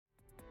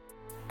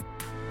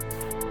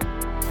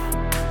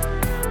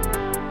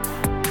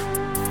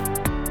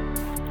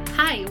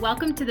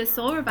welcome to the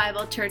Soul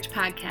Revival Church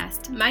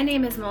podcast. My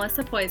name is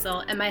Melissa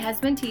Poisel, and my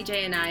husband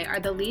TJ and I are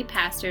the lead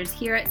pastors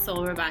here at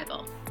Soul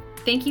Revival.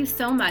 Thank you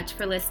so much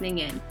for listening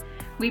in.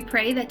 We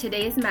pray that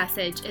today's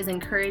message is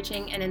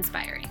encouraging and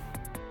inspiring.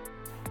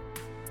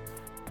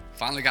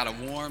 Finally got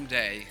a warm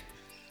day,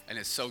 and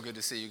it's so good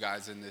to see you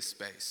guys in this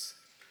space.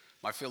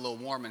 Might feel a little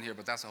warm in here,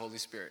 but that's the Holy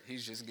Spirit.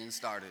 He's just getting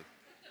started.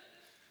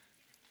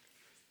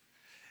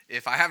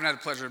 If I haven't had the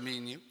pleasure of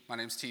meeting you, my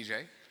name's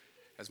TJ,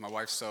 as my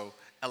wife so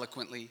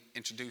eloquently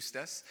introduced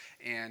us.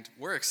 And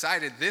we're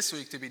excited this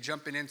week to be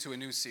jumping into a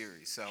new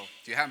series. So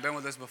if you haven't been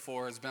with us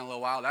before, it's been a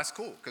little while, that's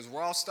cool, because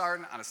we're all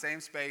starting on the same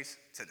space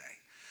today.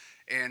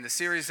 And the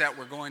series that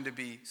we're going to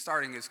be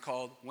starting is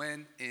called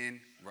When in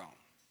Rome.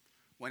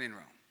 When in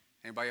Rome.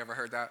 Anybody ever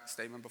heard that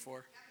statement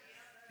before?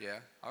 Yeah?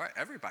 All right,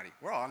 everybody.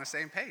 We're all on the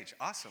same page.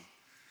 Awesome.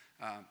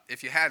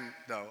 If you hadn't,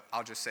 though,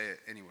 I'll just say it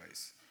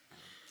anyways.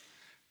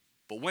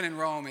 But when in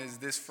Rome is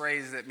this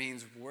phrase that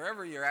means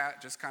wherever you're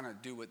at, just kind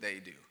of do what they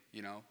do.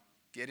 You know,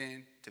 get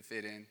in to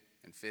fit in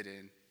and fit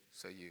in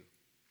so you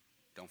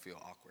don't feel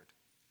awkward.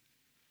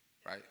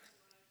 Right?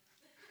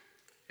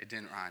 It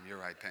didn't rhyme. You're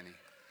right, Penny.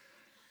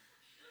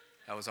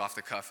 That was off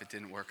the cuff. It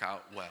didn't work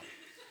out well.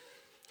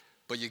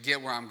 But you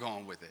get where I'm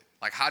going with it.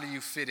 Like, how do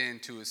you fit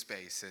into a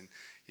space? And,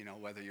 you know,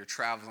 whether you're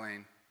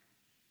traveling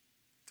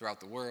throughout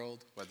the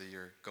world, whether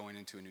you're going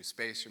into a new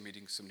space, you're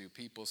meeting some new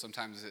people,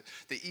 sometimes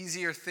the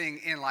easier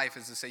thing in life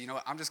is to say, you know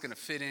what, I'm just going to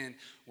fit in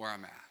where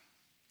I'm at.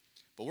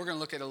 But we're going to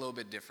look at it a little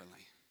bit differently.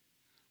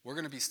 We're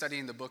going to be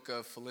studying the book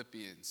of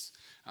Philippians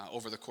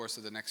over the course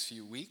of the next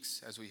few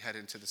weeks as we head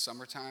into the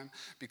summertime,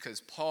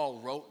 because Paul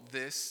wrote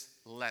this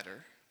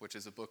letter, which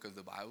is a book of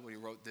the Bible. He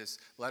wrote this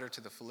letter to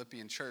the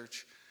Philippian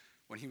church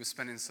when he was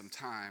spending some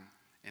time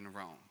in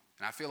Rome.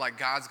 And I feel like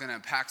God's going to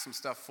unpack some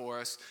stuff for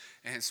us.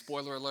 And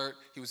spoiler alert,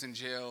 he was in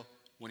jail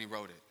when he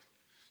wrote it.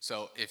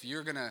 So if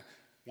you're going to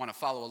want to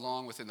follow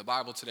along within the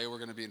Bible today, we're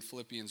going to be in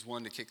Philippians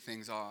 1 to kick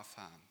things off.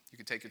 You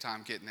can take your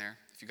time getting there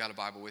if you got a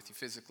Bible with you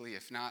physically.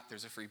 If not,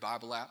 there's a free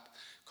Bible app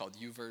called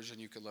YouVersion.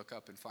 You could look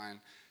up and find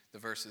the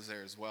verses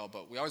there as well.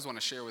 But we always want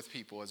to share with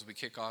people as we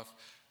kick off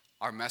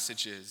our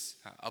messages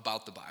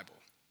about the Bible,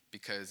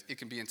 because it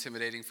can be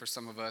intimidating for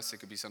some of us. It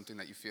could be something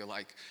that you feel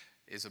like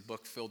is a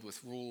book filled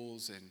with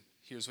rules and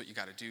here's what you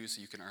got to do so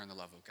you can earn the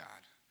love of God.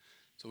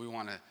 So we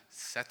want to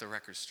set the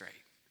record straight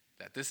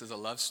that this is a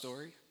love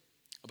story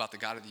about the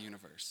God of the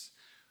universe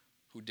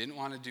who didn't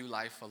want to do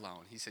life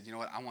alone. He said, you know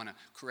what, I want to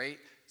create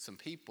some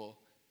people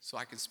so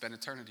I can spend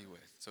eternity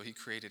with. So he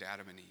created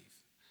Adam and Eve.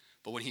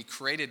 But when he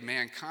created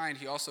mankind,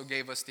 he also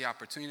gave us the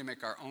opportunity to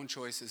make our own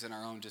choices and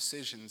our own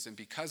decisions. And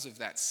because of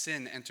that,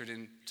 sin entered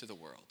into the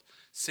world.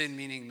 Sin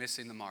meaning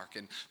missing the mark.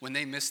 And when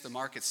they missed the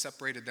mark, it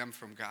separated them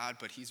from God,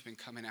 but he's been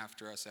coming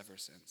after us ever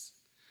since.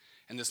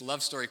 And this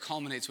love story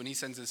culminates when he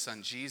sends his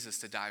son Jesus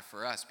to die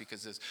for us,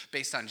 because it's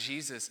based on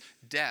Jesus'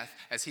 death,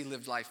 as he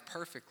lived life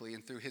perfectly,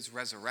 and through his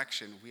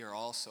resurrection, we are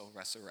also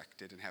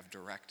resurrected and have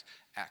direct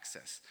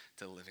access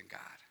to the living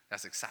God.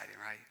 That's exciting,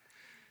 right?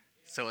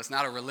 So it's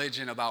not a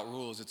religion about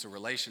rules, it's a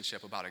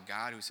relationship about a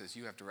God who says,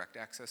 you have direct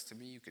access to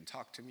me, you can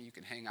talk to me, you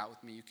can hang out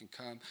with me, you can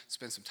come,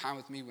 spend some time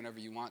with me whenever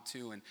you want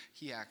to, and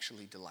he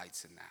actually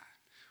delights in that.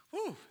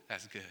 Whew,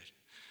 that's good.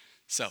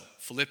 So,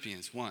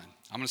 Philippians 1,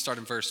 I'm going to start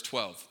in verse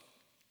 12.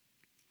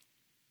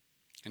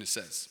 And it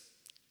says,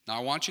 now I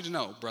want you to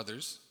know,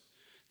 brothers,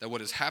 that what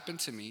has happened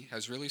to me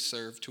has really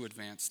served to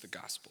advance the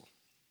gospel.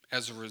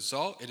 As a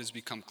result, it has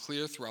become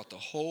clear throughout the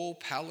whole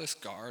palace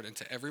guard and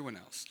to everyone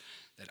else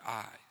that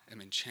I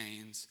am in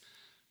chains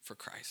for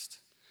Christ.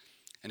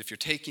 And if you're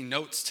taking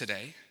notes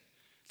today,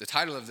 the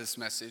title of this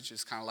message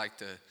is kind of like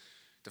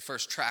the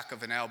first track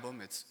of an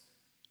album. It's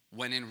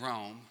When in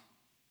Rome,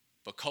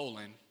 but :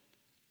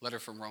 letter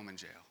from Roman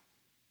jail.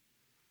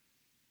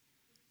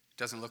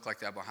 Doesn't look like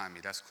that behind me.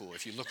 That's cool.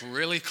 If you look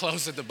really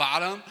close at the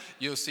bottom,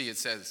 you'll see it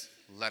says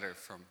letter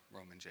from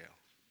Roman jail.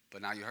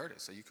 But now you heard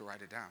it, so you can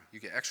write it down. You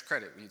get extra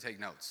credit when you take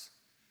notes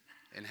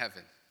in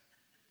heaven.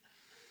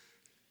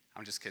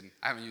 I'm just kidding.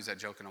 I haven't used that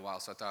joke in a while,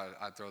 so I thought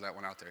I'd throw that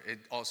one out there. It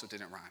also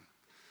didn't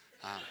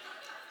rhyme.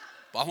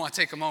 But I want to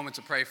take a moment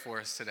to pray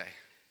for us today.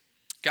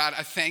 God,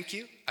 I thank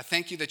you. I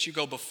thank you that you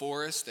go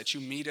before us, that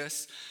you meet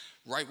us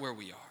right where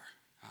we are.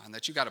 And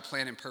that you got a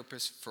plan and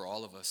purpose for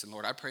all of us. And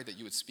Lord, I pray that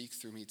you would speak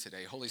through me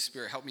today. Holy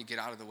Spirit, help me get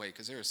out of the way,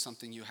 because there is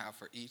something you have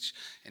for each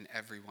and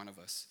every one of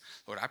us.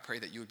 Lord, I pray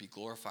that you would be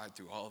glorified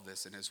through all of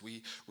this. And as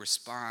we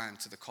respond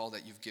to the call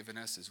that you've given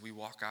us, as we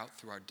walk out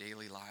through our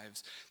daily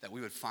lives, that we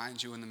would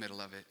find you in the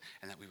middle of it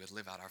and that we would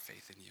live out our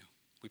faith in you.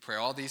 We pray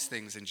all these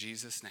things in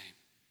Jesus' name.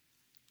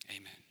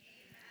 Amen.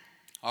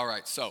 All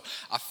right, so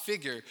I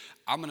figure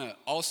I'm going to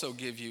also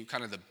give you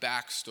kind of the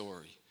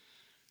backstory,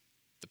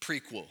 the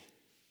prequel,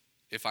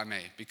 if I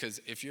may, because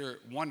if you're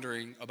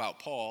wondering about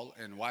Paul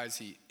and why is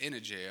he in a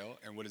jail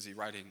and what is he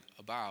writing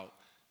about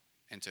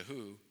and to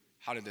who,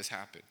 how did this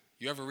happen?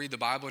 You ever read the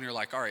Bible and you're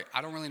like, all right,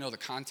 I don't really know the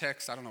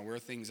context, I don't know where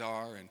things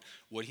are and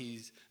what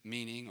he's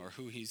meaning or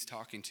who he's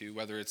talking to,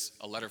 whether it's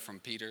a letter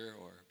from Peter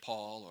or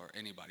Paul or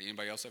anybody.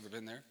 Anybody else ever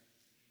been there?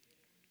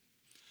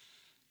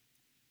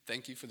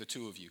 Thank you for the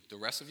two of you. The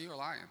rest of you are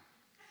lying.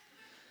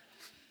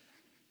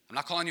 I'm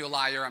not calling you a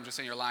liar. I'm just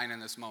saying you're lying in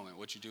this moment.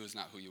 What you do is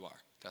not who you are.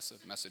 That's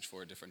a message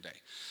for a different day.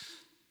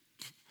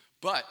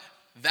 But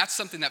that's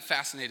something that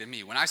fascinated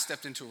me. When I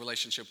stepped into a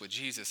relationship with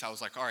Jesus, I was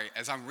like, all right,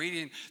 as I'm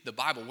reading the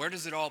Bible, where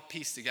does it all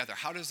piece together?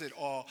 How does it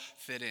all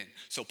fit in?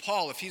 So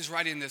Paul, if he's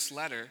writing this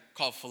letter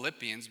called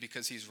Philippians,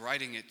 because he's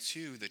writing it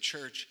to the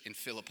church in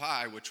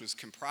Philippi, which was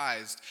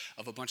comprised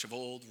of a bunch of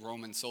old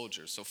Roman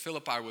soldiers. So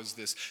Philippi was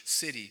this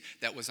city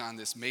that was on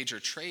this major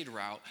trade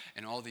route,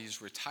 and all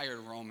these retired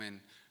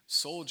Roman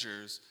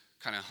soldiers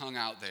kind of hung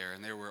out there,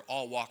 and they were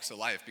all walks of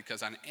life,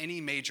 because on any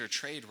major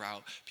trade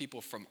route, people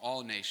from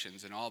all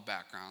nations and all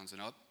backgrounds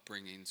and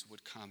upbringings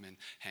would come and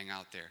hang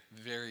out there.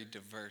 Very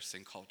diverse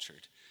and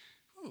cultured.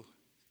 Ooh,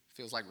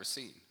 feels like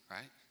Racine,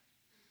 right?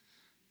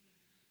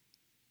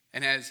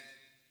 And as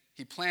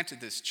he planted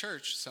this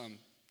church some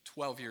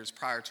 12 years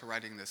prior to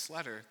writing this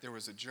letter, there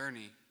was a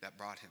journey that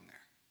brought him there.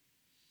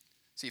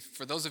 See,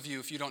 for those of you,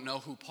 if you don't know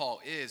who Paul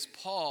is,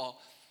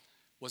 Paul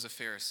was a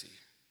Pharisee.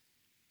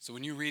 So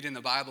when you read in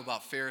the Bible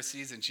about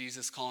Pharisees and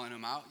Jesus calling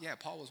them out, yeah,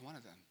 Paul was one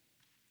of them.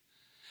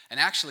 And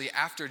actually,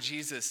 after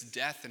Jesus'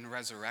 death and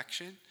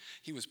resurrection,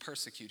 he was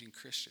persecuting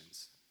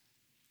Christians.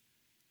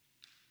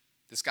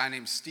 This guy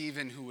named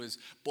Stephen, who was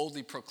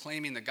boldly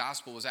proclaiming the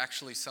gospel, was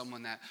actually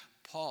someone that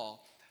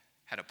Paul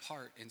had a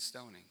part in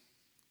stoning.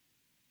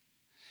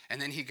 And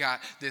then he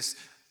got this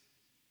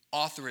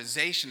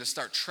authorization to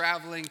start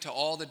traveling to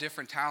all the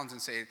different towns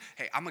and say,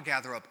 hey, I'm going to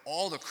gather up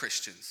all the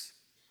Christians.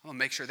 I'm going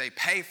to make sure they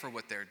pay for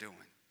what they're doing.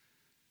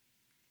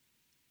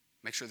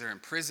 Make sure they're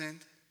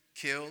imprisoned,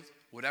 killed,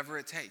 whatever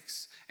it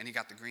takes. And he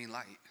got the green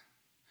light.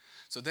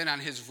 So then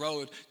on his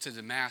road to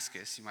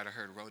Damascus, you might have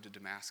heard road to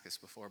Damascus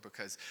before,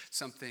 because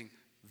something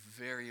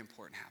very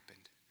important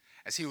happened.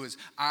 As he was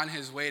on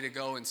his way to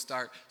go and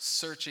start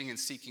searching and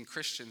seeking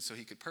Christians so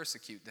he could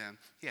persecute them,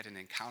 he had an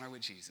encounter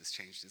with Jesus,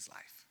 changed his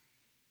life.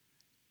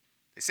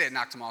 They say it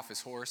knocked him off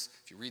his horse.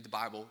 If you read the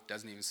Bible, it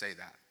doesn't even say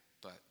that.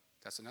 But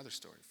that's another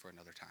story for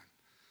another time.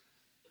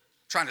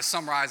 I'm trying to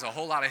summarize a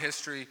whole lot of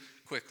history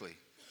quickly.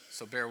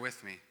 So bear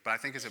with me. But I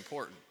think it's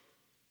important,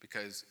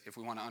 because if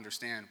we want to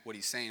understand what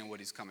he's saying and what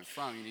he's coming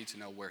from, you need to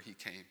know where he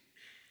came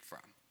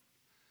from.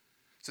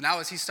 So now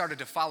as he started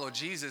to follow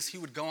Jesus, he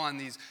would go on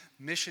these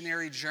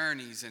missionary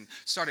journeys and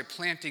started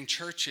planting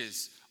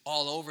churches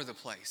all over the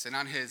place. And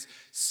on his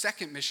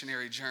second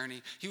missionary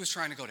journey, he was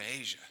trying to go to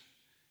Asia.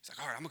 He's like,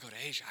 all right, I'm going to go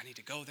to Asia. I need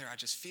to go there. I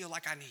just feel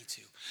like I need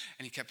to.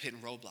 And he kept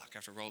hitting roadblock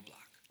after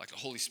roadblock. Like the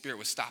Holy Spirit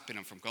was stopping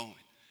him from going.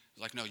 He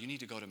was like, no, you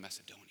need to go to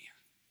Macedonia.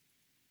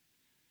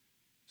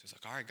 So he's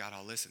like, all right, God,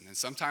 I'll listen. And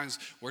sometimes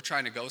we're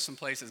trying to go some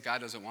places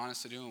God doesn't want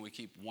us to do, and we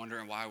keep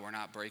wondering why we're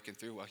not breaking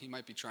through. Well, he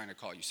might be trying to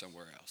call you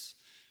somewhere else.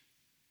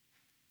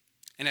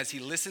 And as he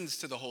listens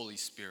to the Holy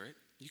Spirit,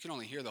 you can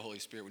only hear the Holy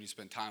Spirit when you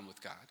spend time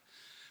with God.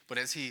 But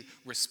as he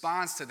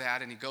responds to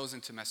that and he goes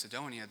into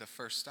Macedonia, the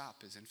first stop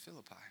is in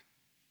Philippi.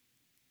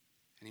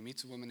 And he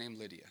meets a woman named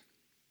Lydia.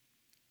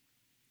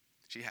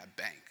 She had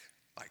bank,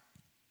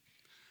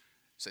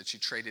 said she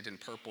traded in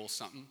purple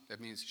something. That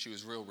means she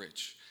was real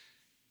rich.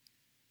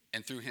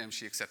 And through him,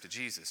 she accepted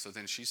Jesus. So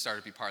then she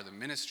started to be part of the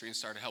ministry and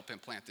started helping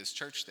plant this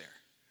church there.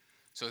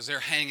 So as they're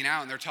hanging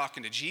out and they're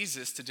talking to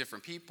Jesus, to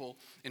different people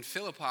in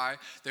Philippi,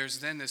 there's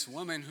then this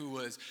woman who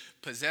was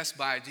possessed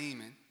by a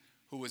demon,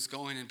 who was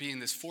going and being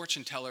this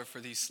fortune teller for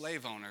these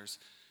slave owners,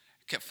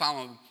 kept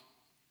following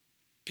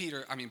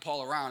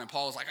Paul around, and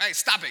Paul was like, hey,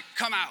 stop it,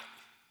 come out.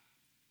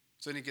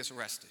 So then he gets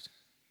arrested,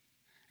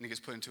 and he gets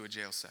put into a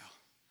jail cell.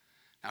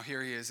 Now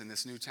here he is in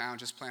this new town,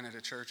 just planted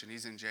a church, and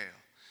he's in jail.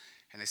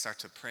 And they start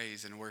to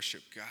praise and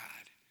worship God.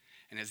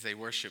 And as they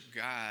worship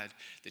God,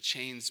 the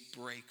chains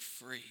break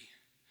free,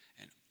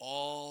 and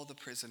all the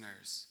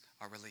prisoners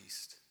are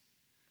released.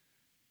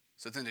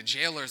 So then the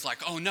jailer's like,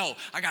 oh no,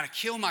 I got to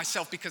kill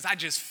myself because I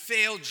just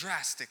failed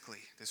drastically,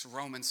 this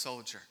Roman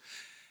soldier.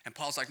 And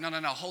Paul's like, no,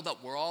 hold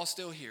up, we're all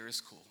still here, it's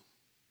cool.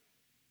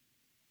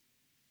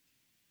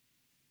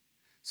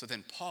 So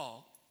then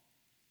Paul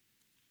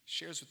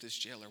shares with this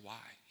jailer why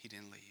he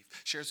didn't leave.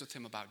 Shares with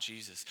him about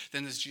Jesus.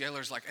 Then this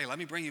jailer's like, hey, let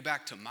me bring you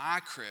back to my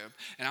crib,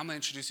 and I'm going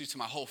to introduce you to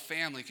my whole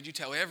family. Could you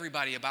tell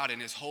everybody about it?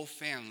 And his whole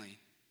family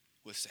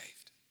was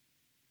saved.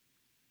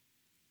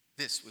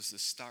 This was the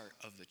start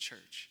of the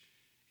church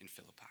in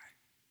Philippi.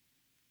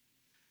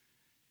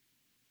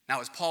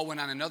 Now, as Paul went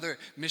on another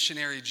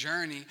missionary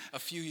journey a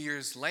few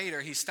years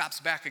later, he stops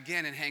back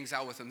again and hangs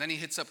out with them. Then he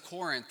hits up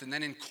Corinth, and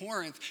then in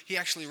Corinth, he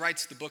actually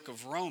writes the book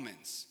of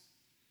Romans.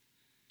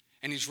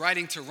 And he's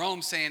writing to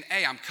Rome saying,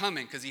 hey, I'm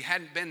coming, because he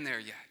hadn't been there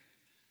yet.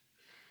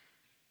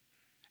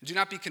 Do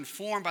not be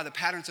conformed by the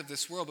patterns of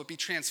this world, but be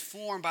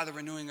transformed by the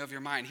renewing of your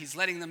mind. He's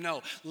letting them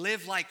know,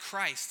 live like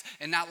Christ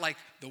and not like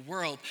the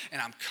world,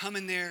 and I'm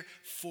coming there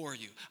for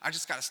you. I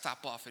just got to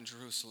stop off in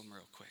Jerusalem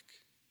real quick.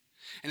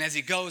 And as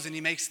he goes and he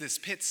makes this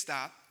pit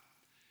stop,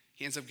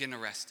 he ends up getting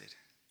arrested.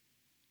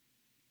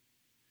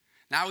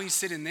 Now he's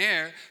sitting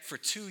there for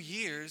 2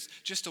 years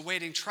just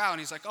awaiting trial, and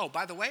he's like, oh,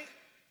 by the way,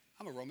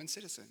 I'm a Roman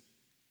citizen.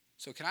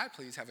 So can I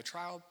please have a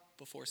trial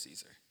before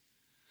Caesar?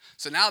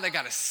 So now they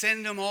got to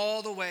send him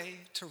all the way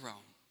to Rome.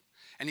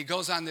 And he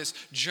goes on this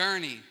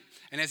journey.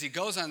 And as he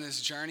goes on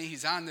this journey,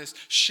 he's on this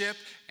ship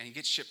and he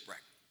gets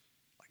shipwrecked,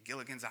 like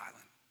Gilligan's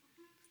Island.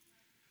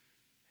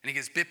 And he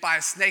gets bit by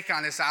a snake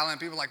on this island.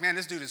 People are like, man,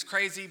 this dude is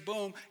crazy.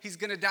 Boom, he's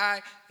going to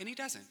die. And he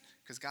doesn't,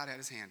 because God had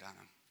his hand on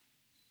him.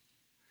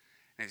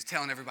 And he's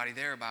telling everybody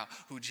there about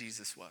who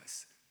Jesus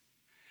was.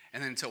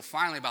 And then until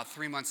finally, about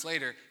 3 months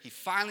later, he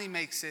finally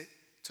makes it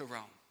to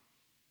Rome.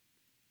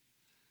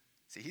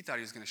 See, he thought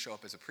he was going to show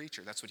up as a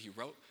preacher. That's what he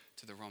wrote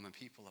to the Roman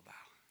people about.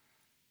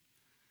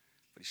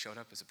 But he showed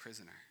up as a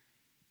prisoner.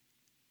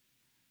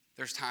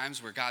 There's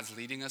times where God's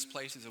leading us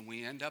places and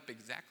we end up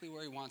exactly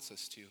where he wants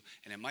us to,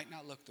 and it might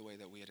not look the way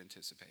that we had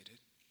anticipated.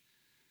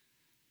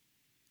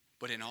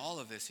 But in all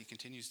of this, he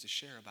continues to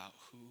share about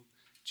who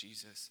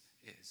Jesus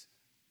is.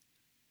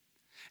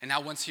 And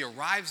now once he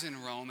arrives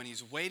in Rome and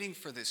he's waiting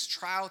for this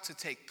trial to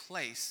take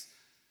place,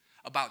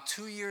 about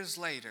 2 years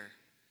later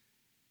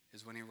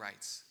is when he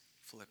writes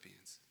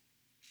Philippians.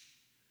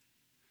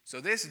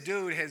 So this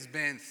dude has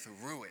been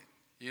through it.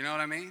 You know what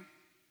I mean?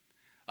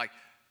 Like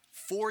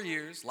 4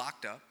 years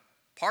locked up.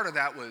 Part of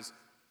that was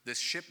this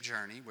ship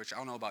journey, which I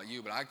don't know about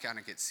you, but I kind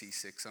of get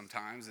seasick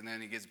sometimes. And then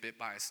he gets bit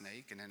by a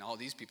snake, and then all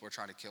these people are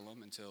trying to kill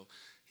him until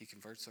he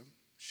converts them,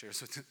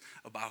 shares with them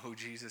about who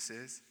Jesus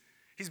is.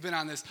 He's been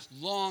on this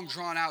long,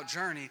 drawn-out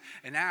journey,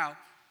 and now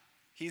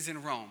he's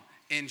in Rome,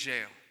 in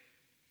jail.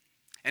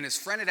 And his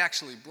friend had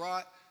actually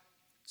brought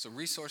some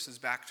resources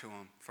back to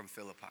him from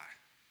Philippi,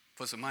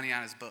 put some money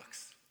on his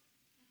books.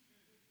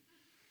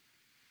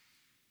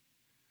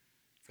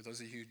 For those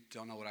of you who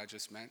don't know what I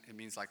just meant, it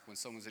means like when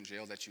someone's in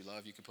jail that you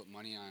love, you can put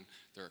money on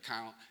their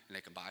account, and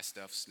they can buy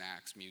stuff,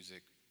 snacks,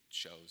 music,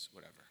 shows,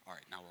 whatever. All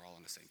right, now we're all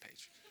on the same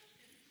page.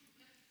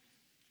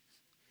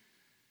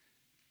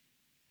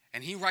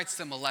 And he writes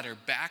them a letter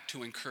back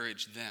to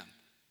encourage them,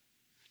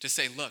 to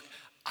say, look,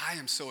 I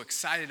am so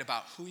excited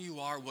about who you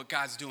are, what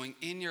God's doing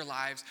in your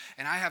lives,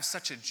 and I have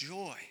such a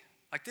joy.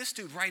 Like this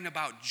dude writing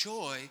about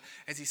joy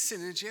as he's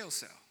sitting in a jail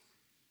cell.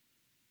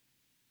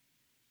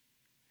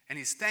 And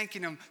he's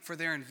thanking them for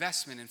their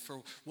investment and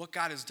for what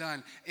God has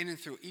done in and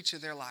through each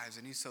of their lives,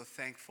 and he's so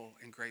thankful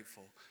and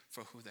grateful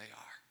for who they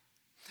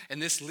are.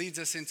 And this leads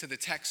us into the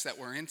text that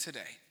we're in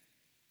today,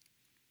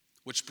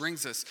 which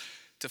brings us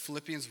to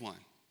Philippians 1.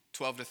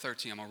 12 to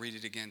 13, I'm going to read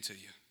it again to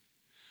you.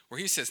 Where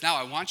he says, now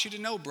I want you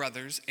to know,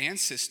 brothers and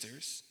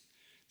sisters,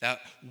 that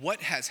what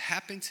has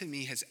happened to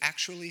me has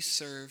actually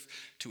served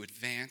to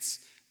advance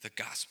the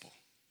gospel.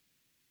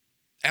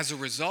 As a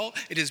result,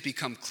 it has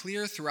become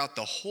clear throughout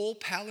the whole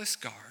palace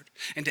guard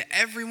and to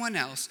everyone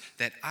else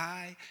that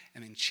I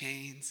am in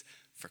chains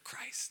for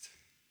Christ.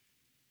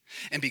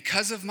 And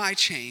because of my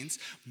chains,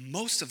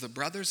 most of the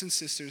brothers and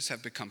sisters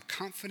have become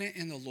confident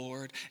in the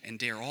Lord and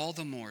dare all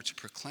the more to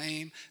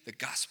proclaim the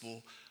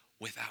gospel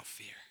without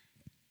fear.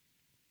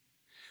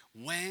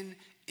 When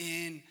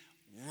in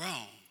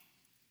Rome,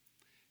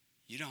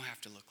 you don't have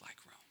to look like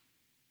Rome.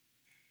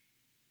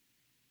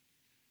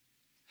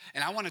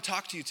 And I want to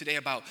talk to you today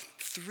about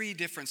 3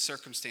 different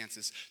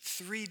circumstances,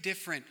 3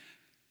 different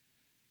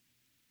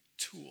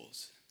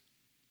tools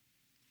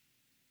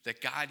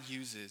that God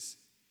uses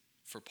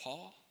for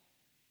Paul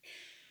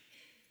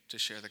to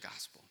share the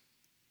gospel.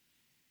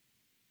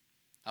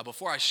 Now,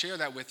 before I share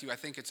that with you, I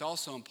think it's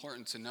also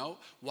important to note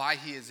why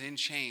he is in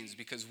chains,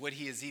 because what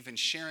he is even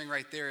sharing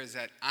right there is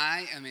that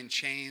I am in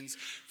chains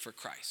for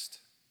Christ.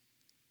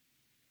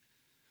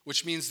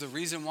 Which means the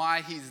reason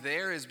why he's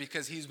there is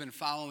because he's been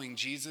following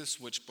Jesus,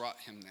 which brought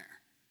him there.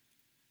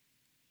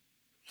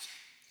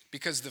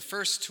 Because the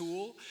first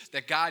tool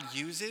that God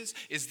uses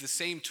is the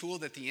same tool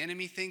that the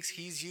enemy thinks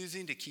he's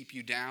using to keep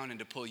you down and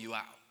to pull you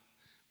out,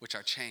 which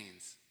are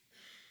chains.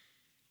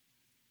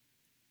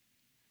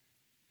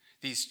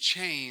 These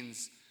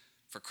chains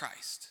for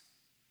Christ.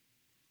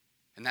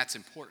 And that's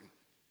important.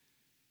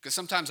 Because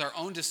sometimes our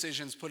own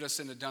decisions put us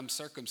in a dumb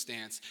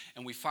circumstance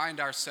and we find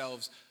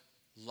ourselves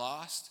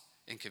lost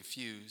and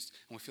confused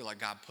and we feel like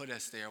God put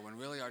us there when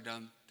really our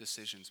dumb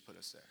decisions put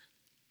us there.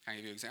 Can I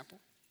give you an example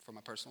from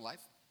my personal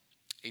life?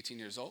 18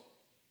 years old,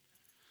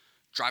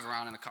 drive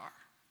around in a car.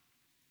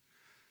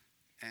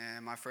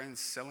 And my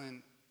friend's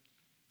selling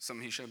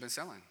something he should have been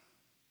selling.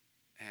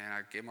 And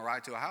I gave him a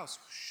ride to a house.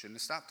 Shouldn't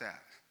have stopped at.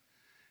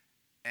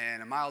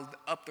 And a mile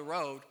up the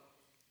road,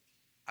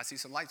 I see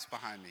some lights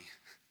behind me.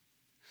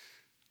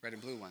 Red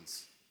and blue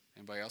ones.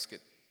 Anybody else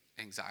get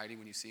anxiety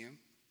when you see them?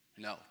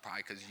 No,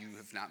 probably because you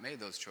have not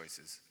made those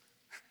choices.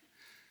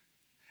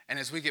 And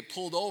as we get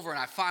pulled over and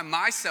I find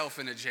myself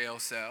in a jail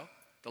cell,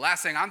 the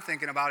last thing I'm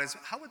thinking about is,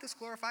 how would this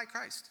glorify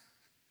Christ?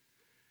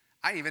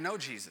 I didn't even know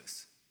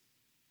Jesus.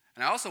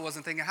 And I also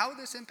wasn't thinking, how would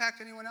this impact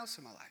anyone else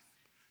in my life?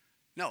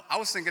 No, I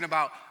was thinking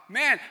about,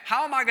 man,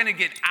 how am I going to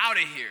get out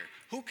of here?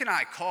 Who can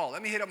I call?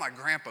 Let me hit up my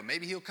grandpa.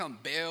 Maybe he'll come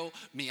bail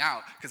me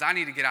out because I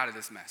need to get out of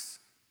this mess.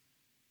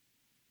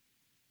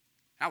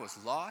 I was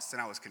lost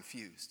and I was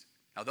confused.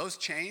 Now those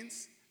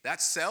chains,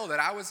 that cell that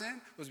I was in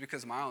was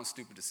because of my own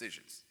stupid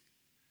decisions.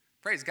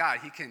 Praise God,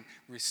 he can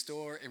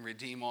restore and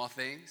redeem all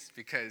things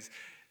because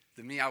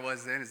The me I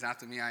was then is not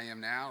the me I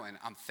am now, and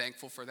I'm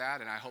thankful for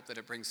that, and I hope that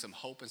it brings some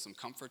hope and some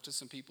comfort to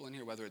some people in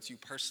here, whether it's you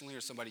personally or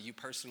somebody you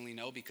personally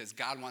know, because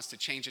God wants to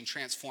change and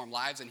transform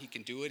lives, and he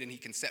can do it, and he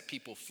can set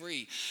people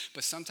free.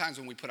 But sometimes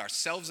when we put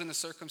ourselves in a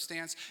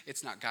circumstance,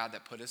 it's not God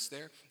that put us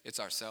there, it's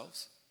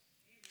ourselves.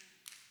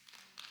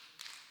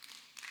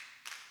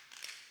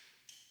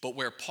 But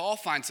where Paul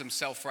finds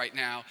himself right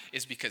now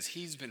is because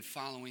he's been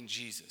following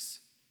Jesus.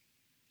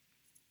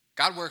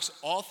 God works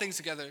all things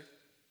together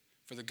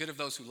for the good of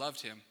those who loved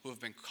him, who have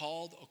been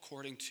called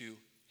according to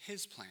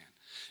his plan.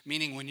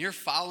 Meaning when you're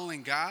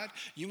following God,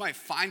 you might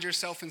find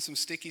yourself in some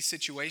sticky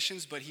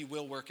situations, but he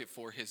will work it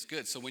for his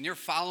good. So when you're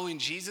following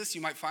Jesus,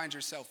 you might find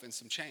yourself in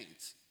some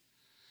chains,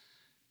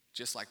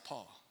 just like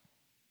Paul.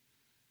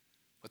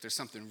 But there's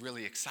something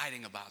really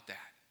exciting about that.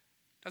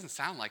 Doesn't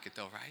sound like it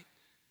though, right?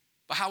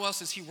 But how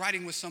else is he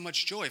writing with so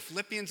much joy?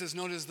 Philippians is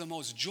known as the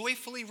most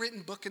joyfully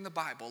written book in the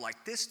Bible.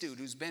 Like this dude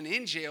who's been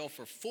in jail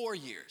for 4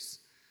 years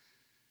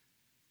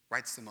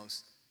writes the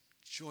most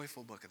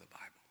joyful book of the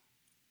Bible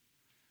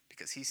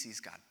because he sees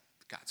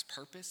God's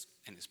purpose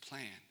and his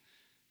plan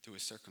through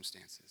his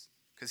circumstances.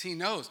 Because he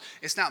knows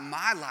it's not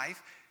my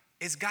life,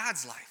 it's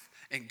God's life.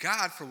 And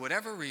God, for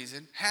whatever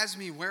reason, has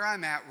me where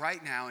I'm at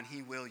right now, and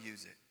he will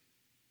use it.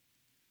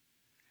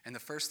 And the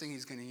first thing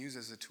he's going to use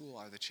as a tool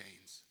are the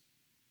chains.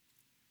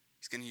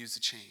 He's going to use the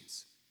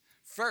chains.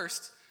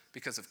 First,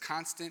 because of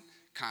constant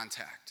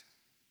contact.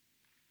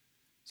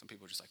 Some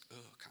people are just like,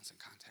 constant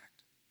contact.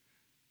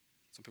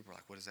 Some people are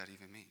like, what does that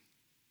even mean?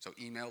 So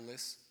email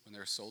lists, when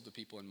they're sold to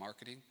people in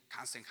marketing,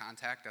 constant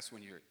contact, that's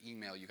when your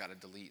email you got to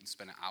delete and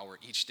spend an hour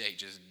each day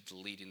just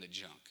deleting the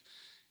junk.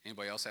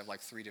 Anybody else have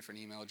like 3 different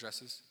email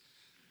addresses?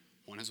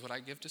 One is what I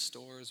give to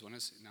stores, one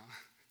is, no.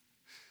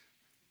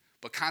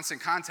 But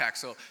constant contact.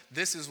 So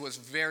this is what's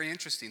very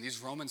interesting.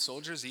 These Roman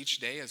soldiers each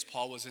day, as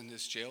Paul was in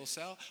this jail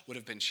cell, would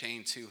have been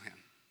chained to him.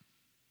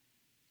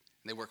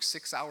 And they worked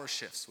 6-hour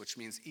shifts, which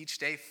means each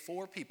day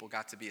 4 people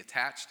got to be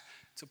attached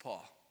to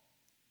Paul.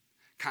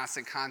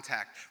 Constant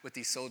contact with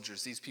these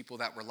soldiers, these people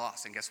that were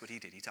lost. And guess what he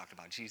did? He talked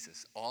about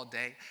Jesus all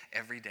day,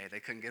 every day. They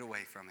couldn't get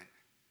away from it.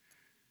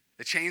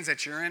 The chains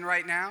that you're in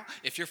right now,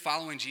 if you're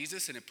following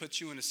Jesus and it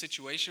puts you in a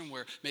situation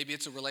where maybe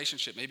it's a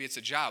relationship, maybe it's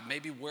a job,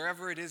 maybe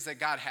wherever it is that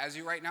God has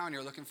you right now and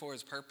you're looking for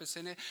his purpose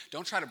in it,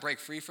 don't try to break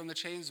free from the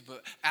chains,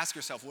 but ask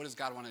yourself, what does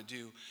God want to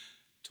do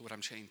to what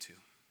I'm chained to?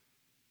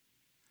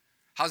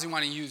 How does he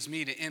want to use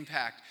me to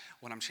impact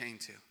what I'm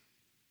chained to?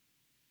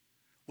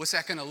 What's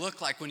that going to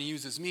look like when he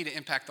uses me to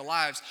impact the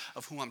lives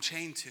of who I'm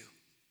chained to?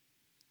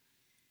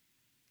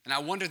 And I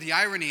wonder the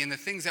irony and the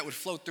things that would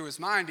float through his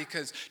mind,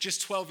 because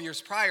just 12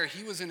 years prior,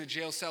 he was in a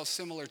jail cell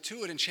similar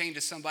to it and chained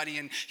to somebody,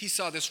 and he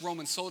saw this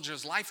Roman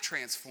soldier's life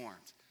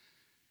transformed.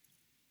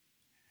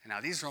 And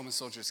now these Roman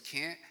soldiers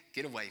can't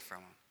get away from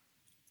him.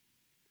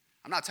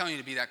 I'm not telling you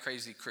to be that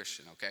crazy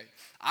Christian, okay?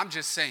 I'm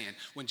just saying,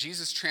 when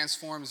Jesus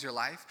transforms your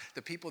life,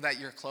 the people that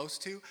you're close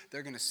to,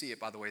 they're going to see it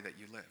by the way that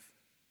you live.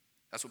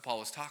 That's what Paul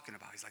was talking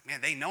about. He's like,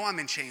 man, they know I'm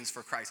in chains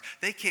for Christ.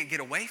 They can't get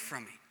away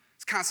from me.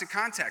 It's constant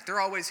contact. They're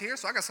always here,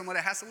 so I got someone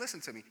that has to listen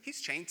to me. He's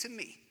chained to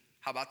me.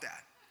 How about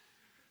that?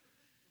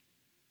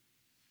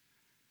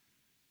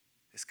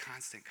 This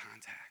constant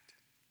contact.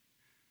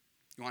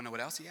 You want to know what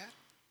else he had?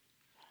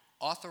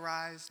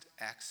 Authorized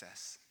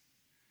access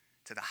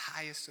to the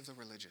highest of the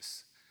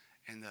religious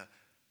and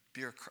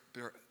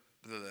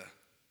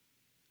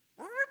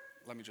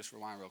let me just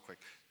rewind real quick.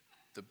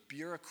 The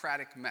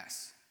bureaucratic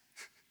mess.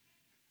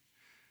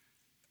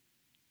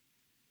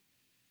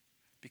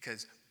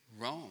 Because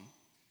Rome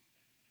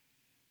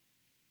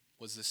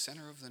was the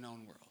center of the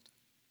known world.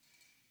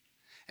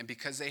 And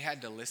because they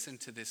had to listen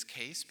to this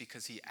case,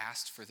 because he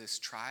asked for this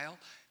trial,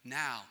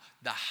 now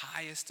the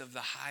highest of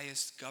the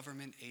highest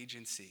government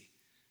agency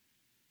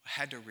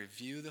had to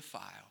review the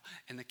file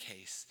and the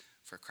case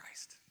for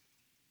Christ.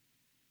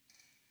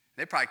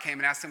 They probably came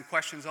and asked him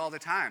questions all the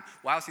time.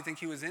 Why else do you think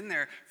he was in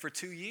there for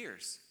 2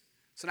 years?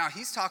 So now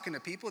he's talking to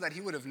people that he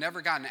would have never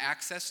gotten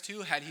access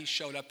to had he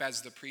showed up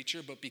as the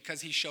preacher, but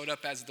because he showed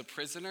up as the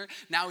prisoner,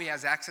 now he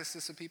has access to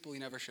some people he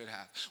never should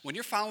have. When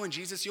you're following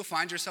Jesus, you'll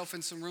find yourself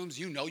in some rooms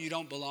you know you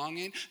don't belong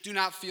in. Do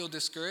not feel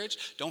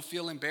discouraged. Don't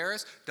feel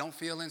embarrassed. Don't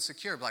feel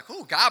insecure. Be like,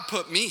 oh, God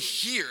put me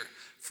here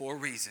for a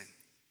reason.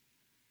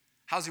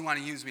 How does he want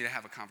to use me to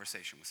have a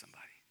conversation with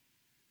somebody?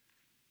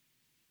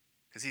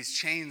 Because these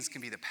chains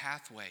can be the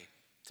pathway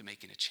to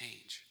making a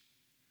change.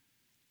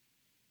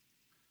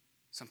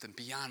 Something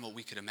beyond what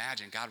we could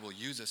imagine. God will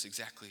use us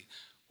exactly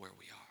where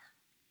we are.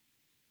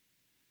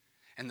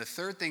 And the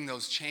third thing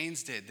those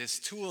chains did, this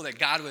tool that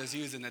God was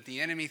using that the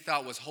enemy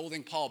thought was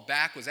holding Paul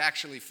back was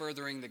actually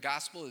furthering the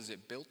gospel, is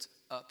it built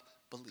up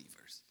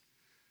believers.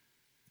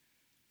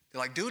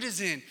 They're like, dude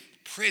is in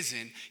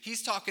prison.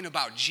 He's talking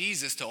about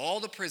Jesus to all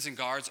the prison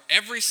guards.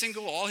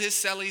 All his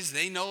cellies,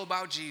 they know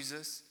about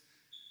Jesus.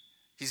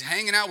 He's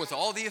hanging out with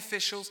all the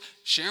officials,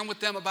 sharing with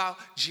them about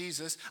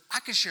Jesus.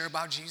 I can share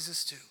about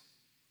Jesus too.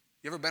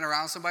 You ever been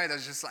around somebody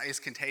that's just like, it's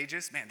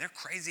contagious? Man, they're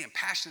crazy and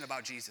passionate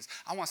about Jesus.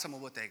 I want some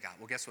of what they got.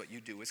 Well, guess what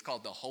you do? It's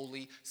called the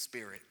Holy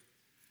Spirit.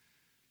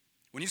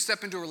 When you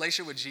step into a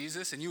relationship with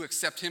Jesus and you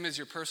accept him as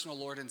your personal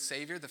Lord and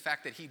Savior, the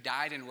fact that he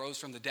died and rose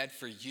from the dead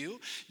for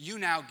you, you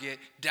now get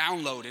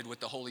downloaded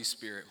with the Holy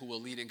Spirit who will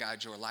lead and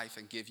guide your life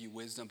and give you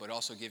wisdom, but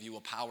also give you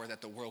a power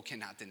that the world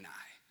cannot deny.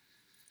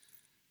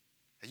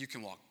 That you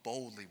can walk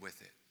boldly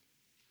with it.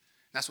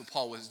 That's what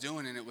Paul was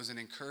doing, and it was an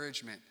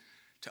encouragement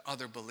to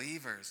other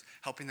believers,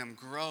 helping them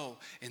grow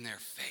in their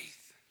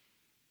faith.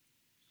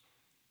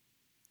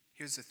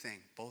 Here's the thing,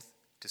 both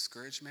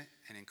discouragement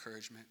and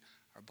encouragement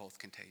are both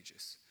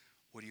contagious.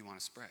 What do you want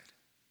to spread?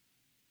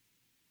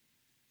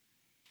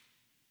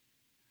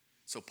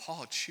 So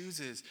Paul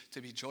chooses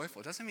to be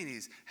joyful. It doesn't mean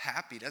he's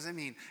happy. It doesn't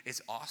mean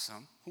it's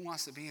awesome. Who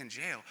wants to be in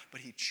jail?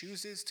 But he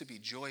chooses to be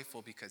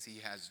joyful because he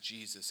has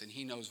Jesus, and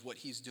he knows what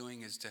he's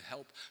doing is to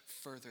help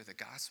further the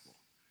gospel.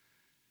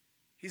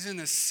 He's in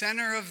the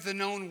center of the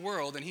known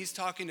world, and he's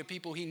talking to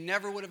people he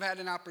never would have had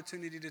an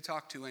opportunity to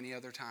talk to any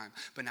other time.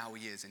 But now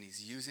he is, and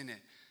he's using it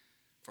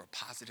for a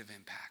positive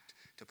impact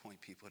to point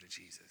people to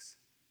Jesus.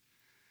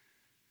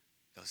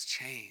 Those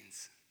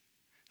chains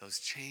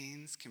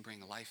can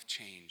bring life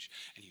change,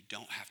 and you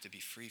don't have to be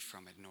free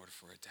from it in order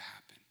for it to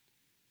happen.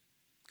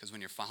 Because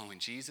when you're following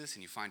Jesus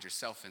and you find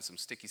yourself in some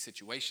sticky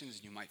situations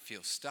and you might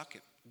feel stuck,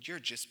 you're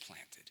just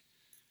planted.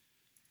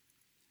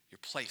 You're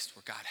placed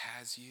where God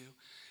has you,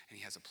 and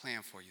he has a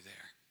plan for you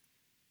there.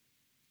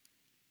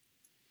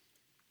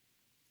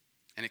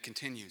 And it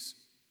continues.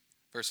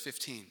 Verse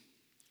 15.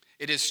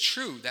 It is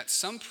true that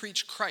some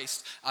preach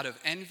Christ out of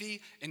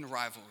envy and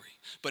rivalry,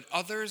 but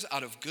others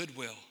out of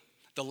goodwill.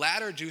 The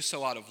latter do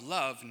so out of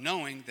love,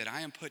 knowing that I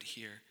am put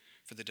here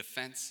for the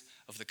defense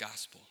of the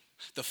gospel.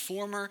 The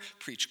former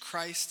preach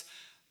Christ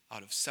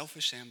out of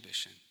selfish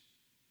ambition,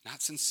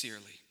 not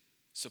sincerely,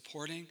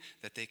 supporting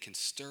that they can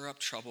stir up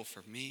trouble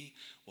for me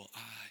while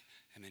I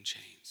am in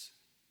chains.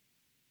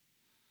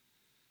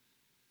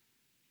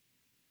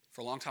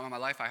 For a long time in my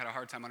life, I had a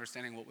hard time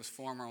understanding what was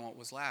former and what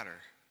was latter.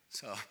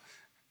 So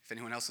if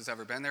anyone else has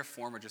ever been there,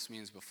 former just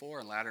means before,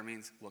 and latter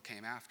means what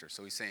came after.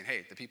 So he's saying,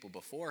 hey, the people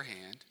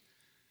beforehand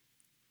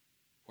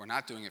were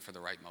not doing it for the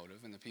right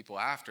motive, and the people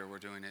after were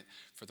doing it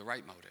for the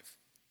right motive.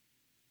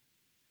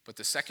 But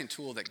the second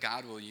tool that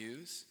God will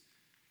use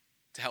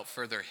to help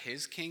further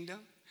his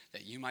kingdom,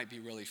 that you might be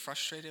really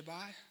frustrated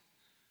by,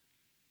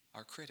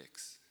 are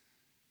critics.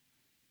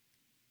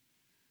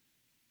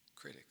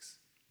 Critics.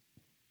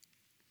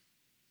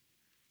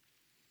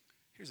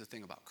 Here's the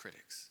thing about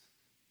critics.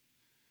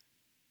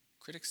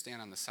 Critics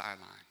stand on the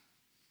sideline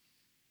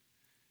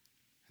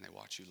and they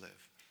watch you live.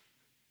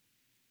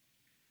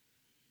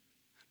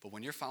 But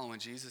when you're following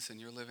Jesus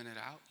and you're living it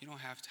out, you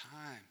don't have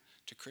time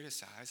to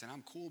criticize. And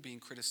I'm cool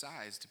being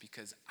criticized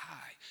because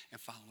I am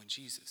following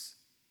Jesus.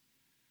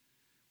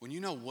 When you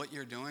know what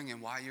you're doing and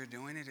why you're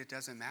doing it, it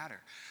doesn't matter.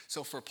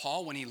 So for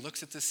Paul, when he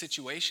looks at this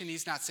situation,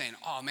 he's not saying,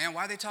 oh man,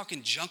 why are they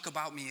talking junk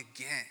about me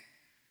again?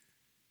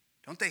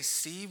 Don't they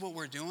see what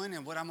we're doing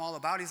and what I'm all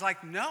about? He's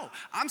like, no,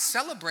 I'm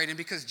celebrating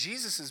because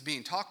Jesus is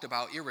being talked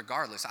about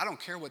irregardless. I don't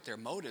care what their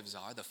motives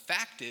are. The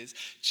fact is,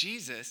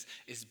 Jesus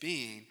is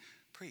being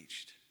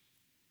preached.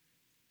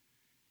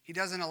 He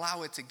doesn't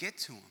allow it to get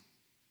to him.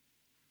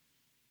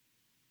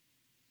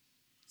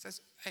 He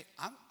says, hey,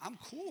 I'm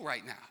cool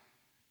right now.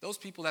 Those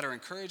people that are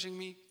encouraging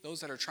me,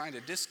 those that are trying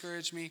to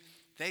discourage me,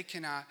 they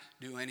cannot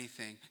do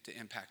anything to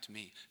impact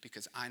me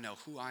because I know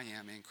who I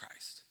am in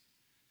Christ.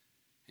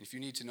 And if you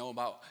need to know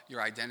about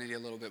your identity a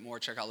little bit more,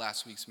 check out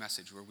last week's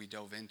message where we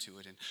dove into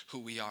it and who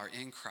we are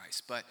in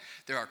Christ. But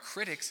there are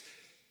critics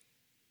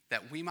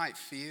that we might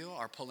feel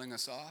are pulling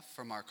us off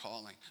from our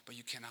calling, but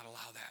you cannot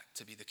allow that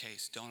to be the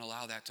case. Don't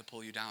allow that to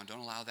pull you down. Don't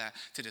allow that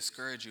to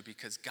discourage you,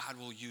 because God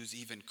will use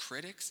even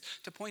critics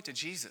to point to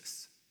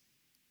Jesus.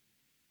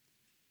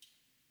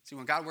 See,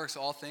 when God works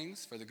all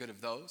things for the good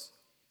of those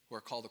who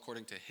are called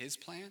according to his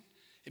plan,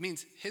 it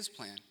means his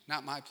plan,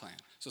 not my plan.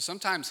 So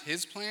sometimes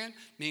his plan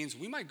means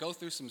we might go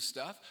through some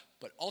stuff,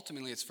 but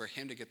ultimately it's for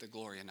him to get the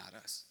glory and not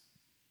us.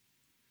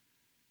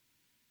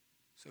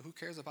 So who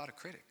cares about a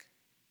critic?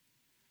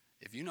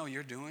 If you know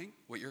you're doing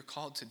what you're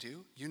called to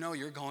do, you know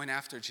you're going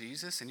after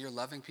Jesus and you're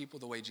loving people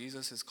the way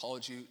Jesus has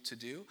called you to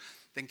do,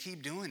 then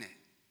keep doing it.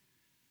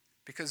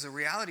 Because the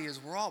reality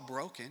is we're all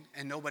broken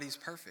and nobody's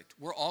perfect.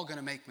 We're all going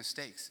to make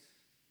mistakes.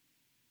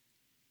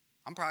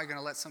 I'm probably going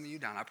to let some of you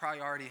down. I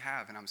probably already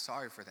have, and I'm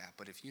sorry for that.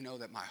 But if you know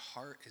that my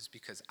heart is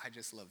because I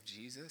just love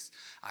Jesus,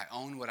 I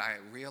own what I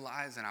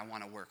realize, and I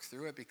want to work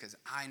through it because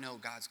I know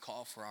God's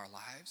call for our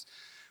lives,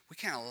 we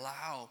can't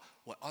allow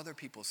what other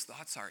people's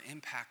thoughts are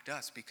impact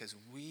us, because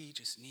we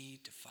just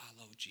need to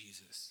follow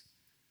Jesus.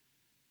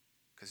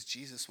 Because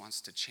Jesus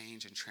wants to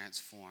change and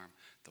transform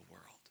the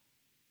world.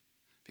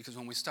 Because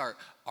when we start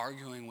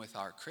arguing with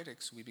our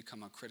critics, we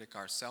become a critic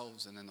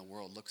ourselves, and then the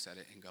world looks at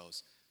it and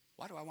goes,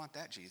 why do I want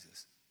that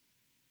Jesus?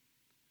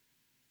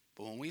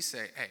 But when we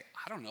say, hey,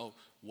 I don't know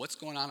what's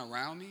going on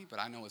around me, but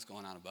I know what's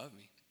going on above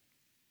me.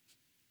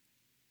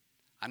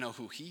 I know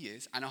who he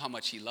is. I know how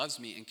much he loves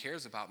me and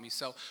cares about me.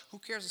 So who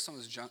cares if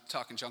someone's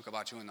talking junk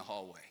about you in the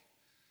hallway?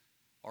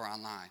 or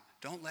online.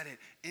 Don't let it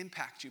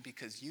impact you,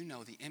 because you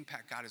know the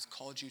impact God has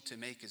called you to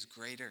make is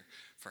greater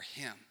for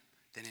him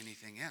than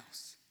anything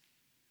else.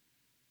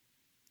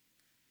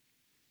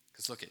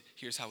 Because look,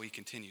 here's how he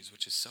continues,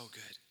 which is so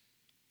good.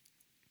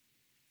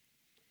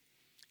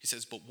 He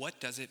says, but what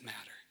does it matter?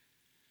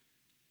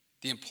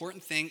 The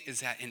important thing is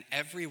that in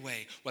every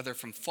way, whether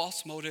from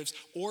false motives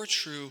or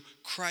true,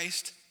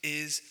 Christ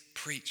is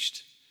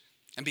preached.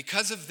 And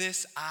because of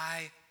this,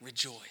 I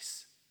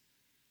rejoice.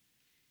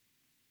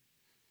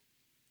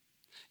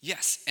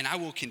 Yes, and I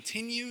will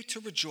continue to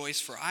rejoice,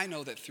 for I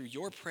know that through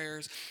your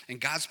prayers and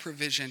God's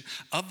provision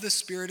of the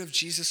Spirit of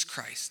Jesus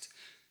Christ,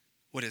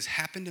 what has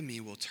happened to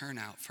me will turn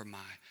out for my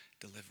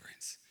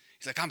deliverance.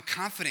 He's like, I'm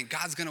confident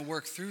God's going to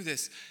work through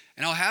this,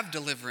 and I'll have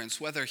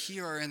deliverance, whether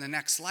here or in the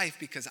next life,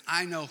 because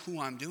I know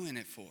who I'm doing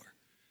it for.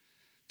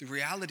 The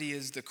reality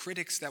is the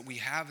critics that we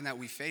have and that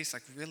we face,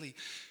 like really,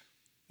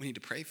 we need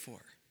to pray for,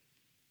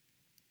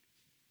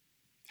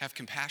 have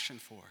compassion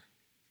for.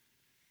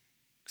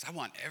 Because I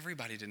want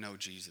everybody to know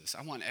Jesus.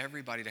 I want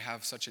everybody to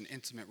have such an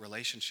intimate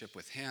relationship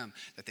with him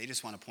that they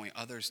just want to point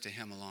others to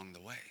him along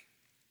the way.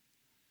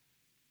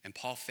 And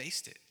Paul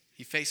faced it.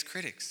 He faced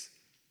critics.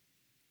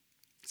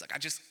 It's like,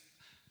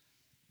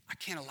 I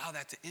can't allow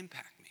that to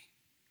impact me.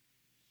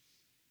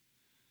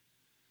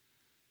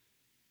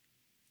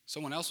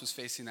 Someone else was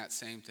facing that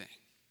same thing.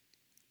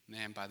 A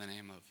man by the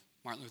name of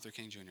Martin Luther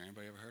King Jr.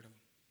 Anybody ever heard of him?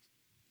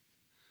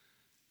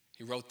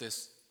 He wrote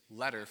this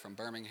letter from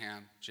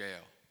Birmingham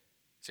jail.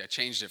 See, I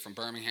changed it from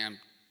Birmingham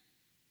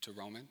to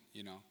Roman,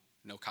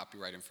 no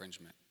copyright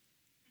infringement.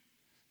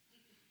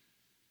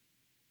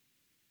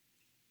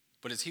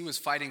 But as he was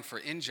fighting for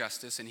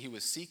injustice and he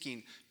was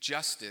seeking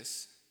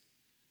justice,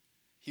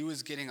 he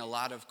was getting a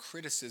lot of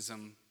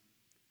criticism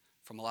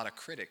from a lot of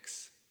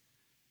critics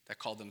that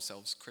called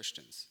themselves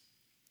Christians.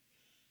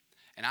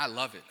 And I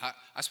love it.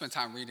 I spent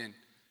time reading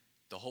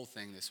the whole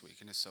thing this week,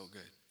 and it's so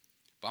good.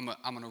 But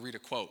I'm going to read a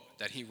quote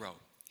that he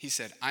wrote. He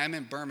said, I am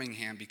in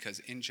Birmingham because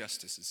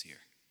injustice is here.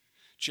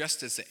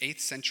 Just as the 8th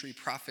century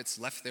prophets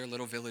left their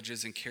little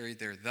villages and carried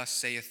their "Thus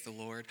saith the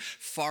Lord"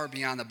 far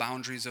beyond the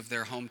boundaries of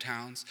their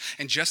hometowns,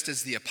 and just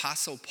as the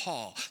apostle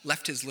Paul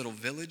left his little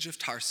village of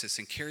Tarsus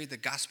and carried the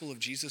gospel of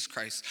Jesus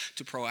Christ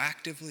to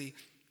practically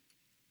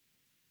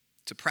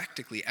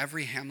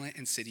every hamlet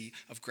and city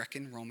of Greek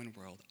and Roman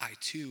world, I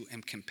too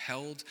am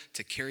compelled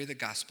to carry the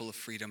gospel of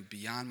freedom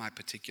beyond my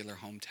particular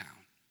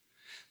hometown.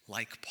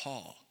 Like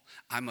Paul,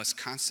 I must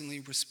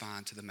constantly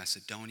respond to the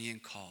Macedonian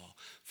call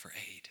for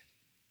aid.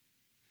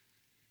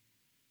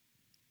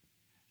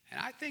 And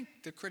I think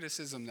the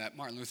criticism that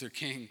Martin Luther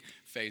King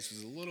faced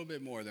was a little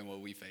bit more than what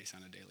we face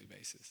on a daily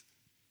basis.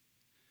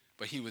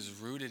 But he was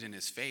rooted in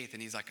his faith,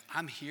 and he's like,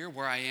 I'm here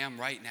where I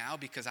am right now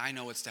because I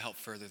know it's to help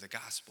further the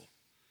gospel.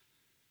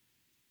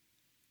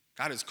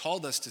 God has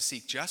called us to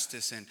seek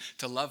justice and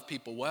to love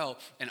people well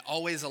and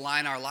always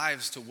align our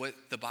lives to what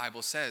the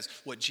Bible says,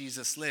 what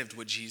Jesus lived,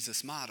 what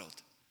Jesus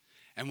modeled.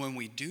 And when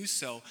we do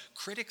so,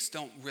 critics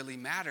don't really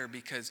matter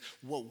because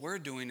what we're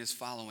doing is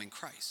following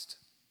Christ.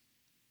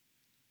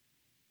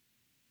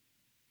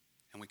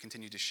 And we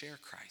continue to share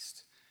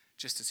Christ,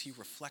 just as he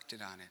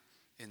reflected on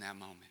it in that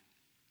moment.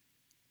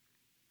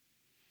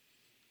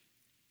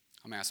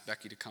 I'm going to ask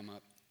Becky to come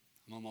up.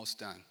 I'm almost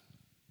done.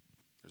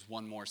 There's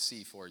one more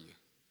C for you.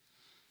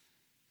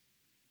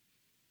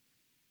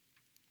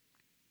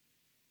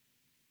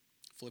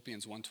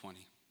 Philippians 1:20. It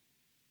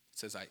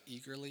says, I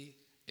eagerly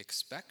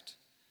expect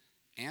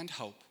and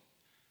hope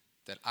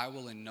that I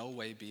will in no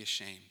way be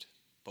ashamed,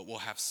 but will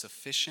have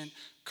sufficient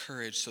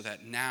courage so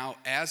that now,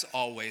 as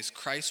always,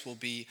 Christ will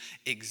be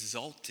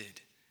exalted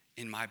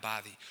in my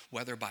body,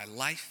 whether by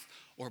life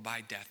or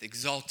by death,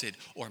 exalted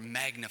or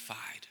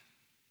magnified.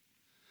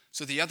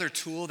 So the other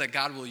tool that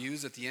God will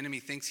use that the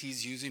enemy thinks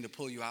he's using to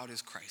pull you out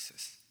is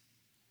crisis.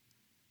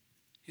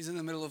 He's in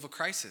the middle of a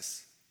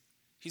crisis.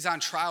 He's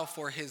on trial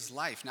for his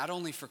life, not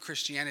only for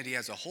Christianity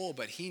as a whole,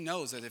 but he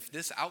knows that if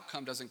this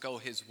outcome doesn't go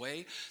his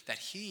way, that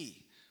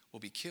he will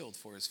be killed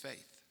for his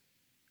faith.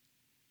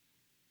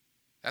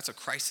 That's a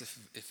crisis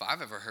if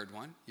I've ever heard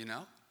one,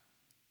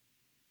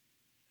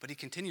 But he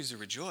continues to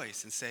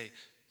rejoice and say,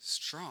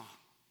 strong.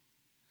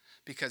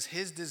 Because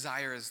his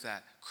desire is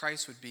that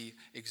Christ would be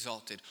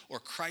exalted or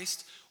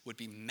Christ would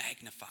be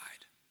magnified.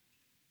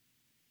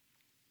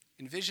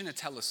 Envision a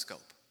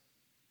telescope.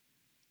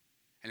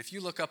 And if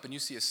you look up and you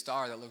see a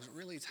star that looks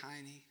really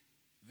tiny,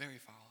 very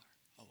far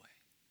away.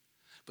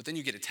 But then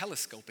you get a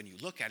telescope and you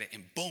look at it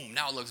and boom,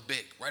 now it looks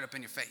big, right up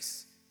in your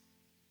face.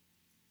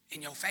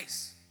 In your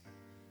face.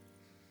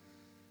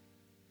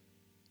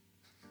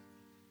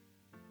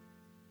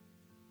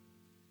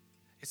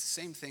 It's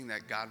the same thing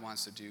that God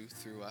wants to do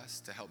through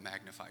us to help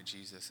magnify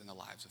Jesus in the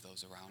lives of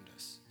those around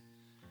us.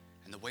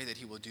 And the way that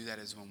he will do that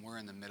is when we're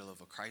in the middle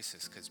of a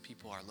crisis, because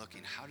people are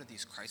looking, how do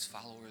these Christ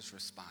followers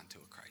respond to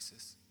a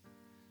crisis?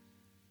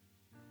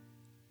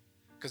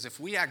 Because if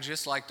we act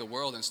just like the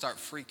world and start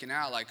freaking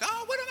out like,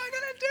 oh, what am I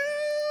going to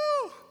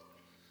do?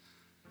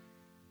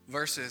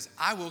 Versus,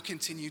 I will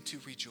continue to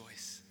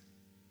rejoice.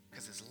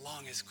 Because as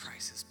long as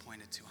Christ is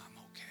pointed to, I'm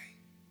okay.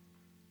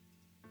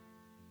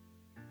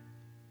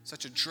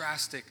 Such a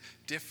drastic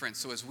difference.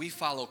 So as we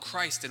follow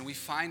Christ and we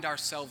find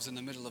ourselves in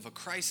the middle of a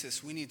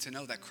crisis, we need to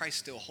know that Christ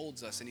still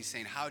holds us. And he's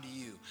saying, how do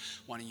you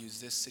want to use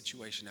this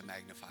situation to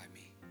magnify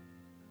me?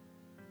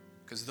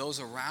 Because those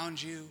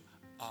around you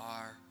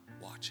are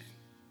watching.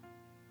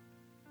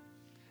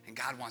 And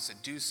God wants to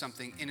do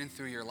something in and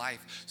through your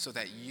life so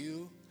that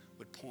you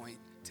would point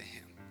to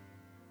him.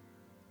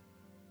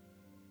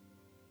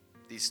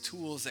 These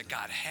tools that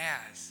God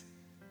has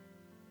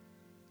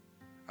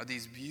are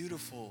these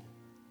beautiful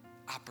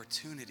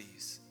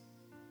opportunities.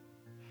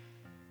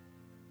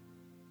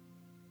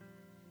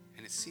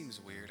 And it seems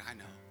weird, I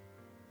know,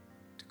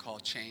 to call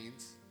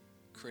chains,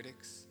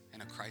 critics,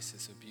 and a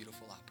crisis a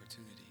beautiful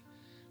opportunity.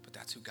 But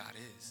that's who God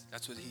is.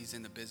 That's what he's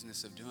in the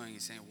business of doing.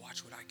 He's saying,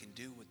 watch what I can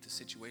do with the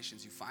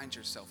situations you find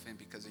yourself in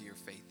because of your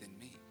faith in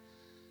me.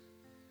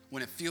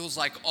 When it feels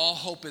like all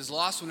hope is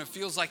lost, when it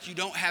feels like you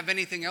don't have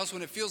anything else,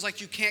 when it feels like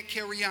you can't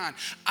carry on,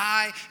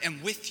 I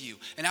am with you,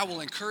 and I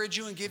will encourage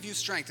you and give you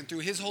strength. And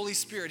through his Holy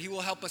Spirit, he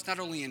will help us not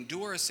only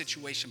endure a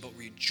situation, but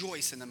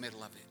rejoice in the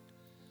middle of it.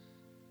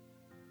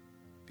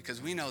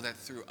 Because we know that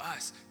through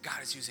us,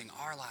 God is using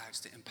our lives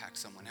to impact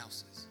someone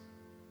else's.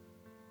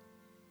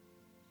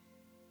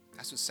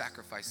 That's what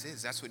sacrifice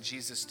is. That's what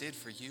Jesus did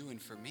for you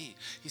and for me.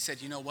 He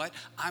said, you know what?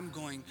 I'm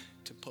going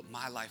to put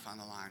my life on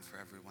the line for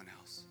everyone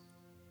else.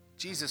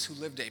 Jesus, who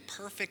lived a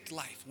perfect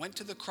life, went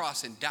to the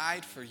cross and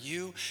died for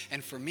you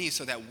and for me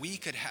so that we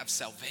could have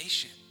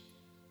salvation.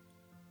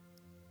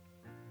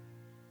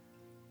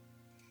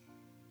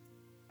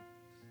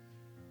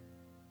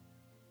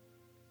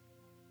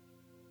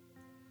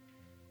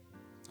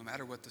 No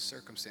matter what the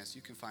circumstance,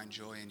 you can find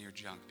joy in your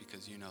junk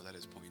because you know that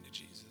it's pointing to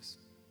Jesus.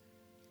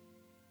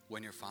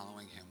 When you're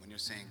following him, when you're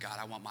saying, God,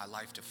 I want my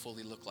life to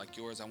fully look like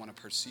yours. I want to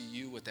pursue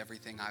you with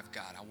everything I've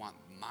got. I want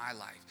my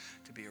life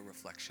to be a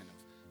reflection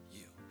of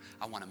you.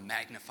 I want to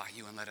magnify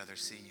you and let others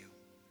see you.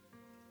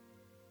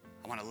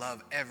 I want to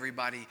love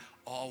everybody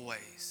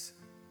always.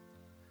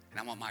 And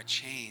I want my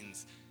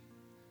chains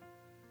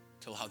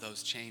to allow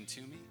those chained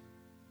to me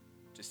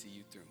to see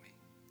you through me.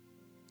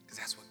 Because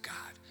that's what God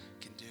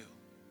can do.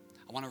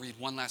 I want to read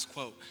one last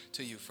quote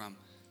to you from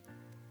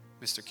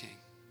Mr. King,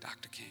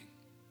 Dr. King.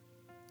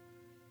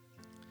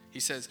 He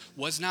says,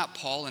 was not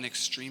Paul an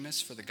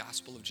extremist for the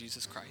gospel of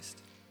Jesus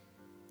Christ?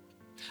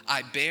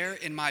 I bear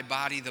in my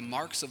body the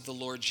marks of the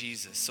Lord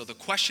Jesus. So the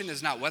question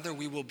is not whether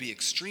we will be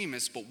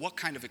extremists, but what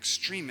kind of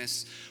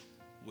extremists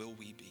will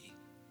we be?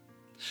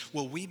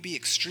 Will we be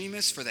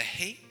extremists for the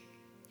hate,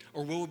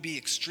 or will we be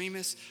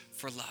extremists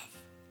for love?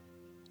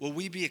 Will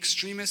we be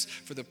extremists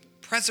for the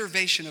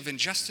preservation of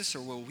injustice,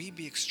 or will we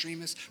be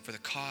extremists for the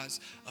cause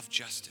of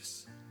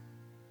justice?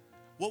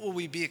 What will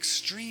we be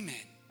extreme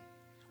in?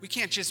 We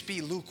can't just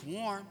be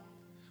lukewarm.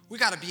 We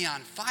got to be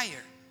on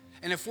fire.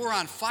 And if we're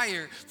on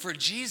fire for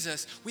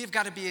Jesus, we've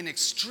got to be an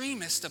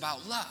extremist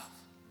about love.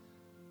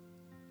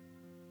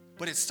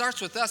 But it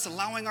starts with us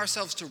allowing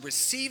ourselves to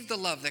receive the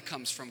love that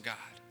comes from God.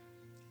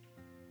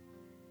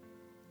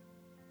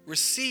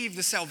 Receive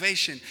the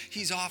salvation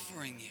he's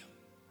offering you.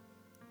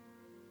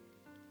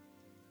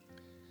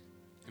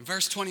 In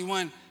verse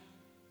 21,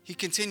 he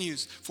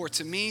continues, for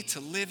to me to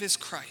live is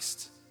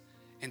Christ,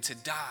 and to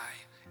die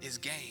is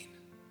gain.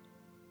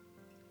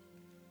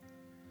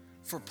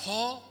 For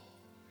Paul,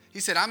 he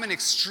said, I'm an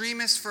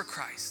extremist for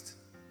Christ,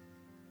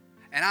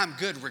 and I'm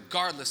good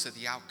regardless of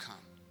the outcome.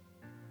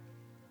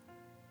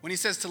 When he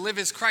says to live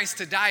is Christ,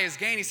 to die is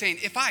gain, he's saying,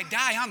 if I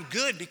die, I'm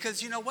good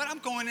because you know what? I'm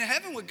going to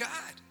heaven with God.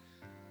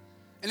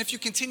 And if you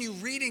continue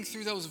reading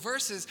through those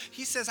verses,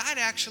 he says, I'd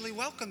actually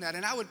welcome that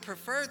and I would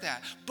prefer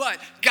that. But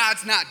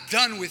God's not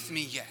done with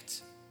me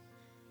yet.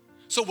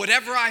 So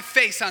whatever I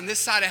face on this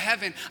side of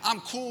heaven, I'm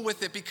cool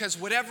with it because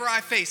whatever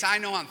I face, I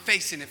know I'm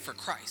facing it for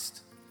Christ.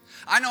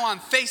 I know I'm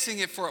facing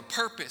it for a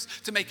purpose,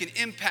 to make an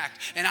impact,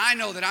 and I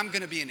know that I'm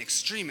going to be an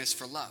extremist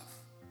for love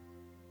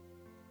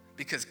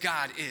because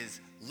God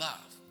is love.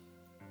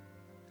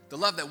 The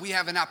love that we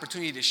have an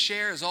opportunity to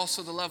share is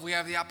also the love we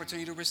have the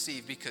opportunity to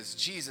receive because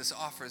Jesus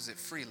offers it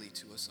freely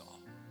to us all.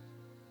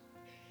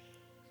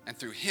 And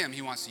through him,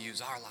 he wants to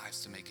use our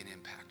lives to make an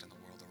impact on the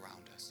world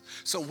around us.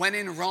 So when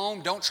in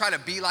Rome, don't try to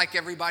be like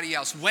everybody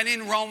else. When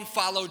in Rome,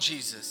 follow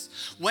Jesus.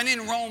 When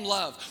in Rome,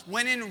 love.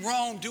 When in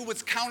Rome, do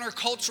what's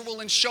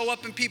countercultural and show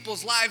up in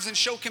people's lives and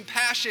show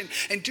compassion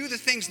and do the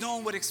things no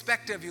one would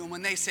expect of you. And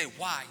when they say,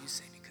 why? You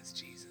say, because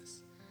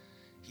Jesus,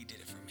 he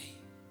did it for me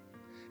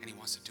and he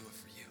wants to do it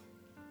for you.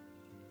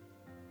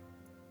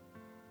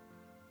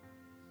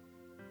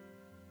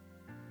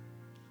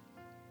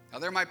 Now,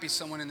 there might be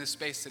someone in this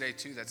space today,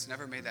 too, that's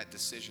never made that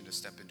decision to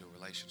step into a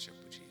relationship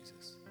with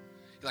Jesus.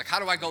 You're like, how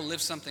do I go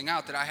live something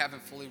out that I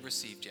haven't fully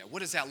received yet? What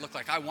does that look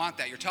like? I want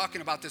that. You're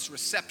talking about this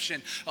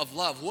reception of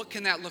love. What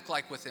can that look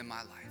like within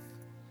my life?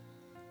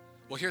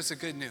 Well, here's the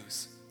good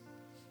news.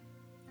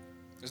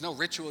 There's no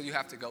ritual you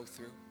have to go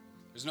through.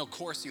 There's no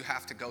course you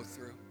have to go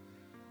through.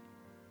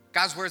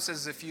 God's word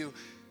says if you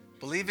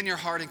believe in your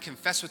heart and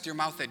confess with your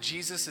mouth that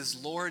Jesus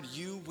is Lord,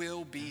 you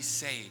will be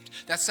saved.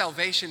 That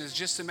salvation is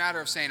just a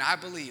matter of saying, I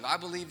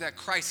believe that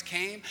Christ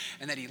came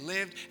and that he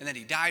lived and that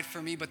he died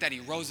for me, but that he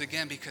rose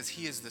again because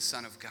he is the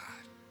Son of God.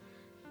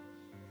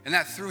 And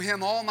that through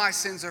him, all my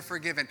sins are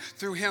forgiven.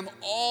 Through him,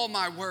 all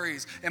my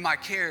worries and my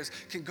cares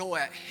can go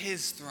at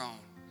his throne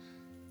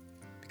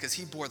because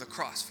he bore the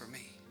cross for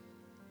me.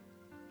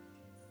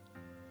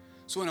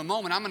 So in a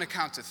moment, I'm going to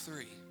count to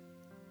 3.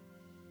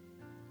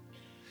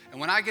 And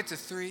when I get to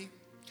 3,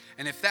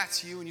 and if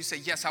that's you and you say,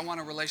 yes, I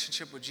want a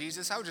relationship with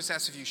Jesus, I would just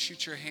ask if you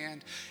shoot your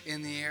hand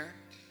in the air.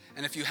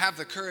 And if you have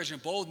the courage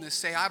and boldness,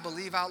 say, I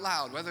believe out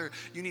loud. Whether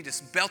you need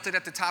to belt it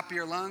at the top of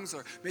your lungs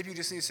or maybe you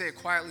just need to say it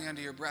quietly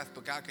under your breath,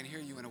 but God can hear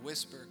you in a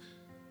whisper.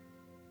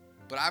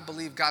 But I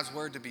believe God's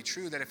word to be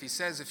true, that if he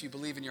says if you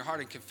believe in your heart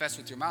and confess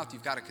with your mouth,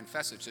 you've got to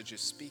confess it, so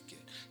just speak it.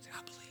 Say,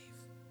 I believe.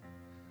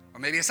 Or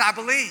maybe it's I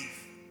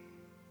believe.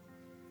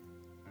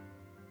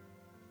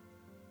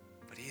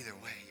 But either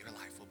way, your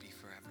life will be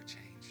forever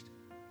changed.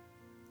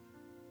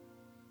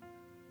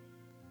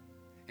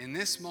 In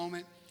this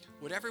moment,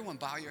 would everyone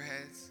bow your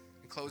heads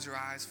and close your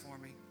eyes for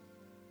me?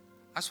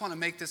 I just want to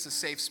make this a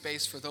safe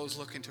space for those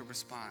looking to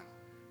respond.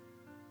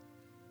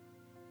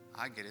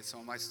 I get it.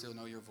 Someone might still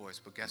know your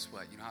voice, but guess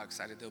what? You know how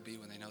excited they'll be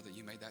when they know that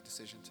you made that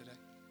decision today?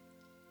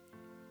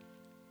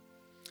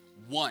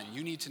 1,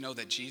 you need to know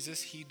that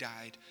Jesus, he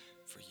died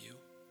for you.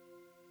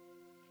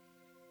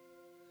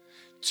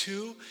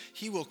 2,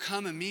 he will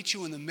come and meet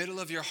you in the middle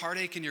of your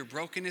heartache and your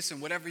brokenness and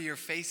whatever you're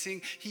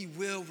facing. He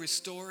will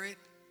restore it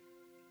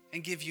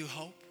and give you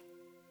hope.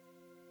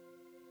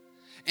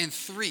 And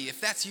 3,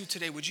 if that's you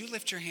today, would you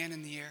lift your hand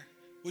in the air?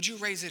 Would you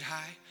raise it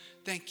high?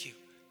 Thank you.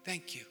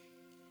 Thank you.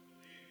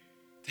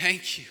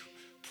 Thank you.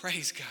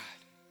 Praise God.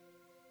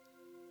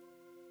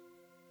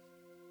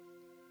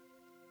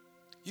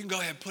 You can go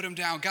ahead and put them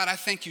down. God, I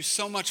thank you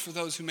so much for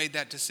those who made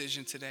that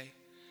decision today.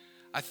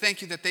 I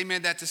thank you that they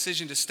made that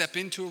decision to step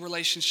into a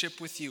relationship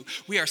with you.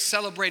 We are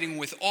celebrating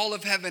with all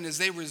of heaven as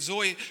they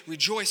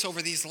rejoice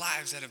over these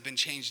lives that have been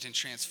changed and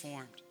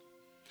transformed.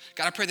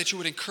 God, I pray that you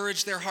would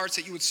encourage their hearts,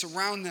 that you would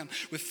surround them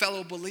with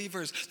fellow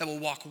believers that will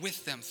walk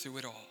with them through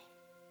it all.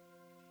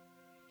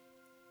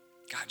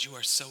 God, you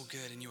are so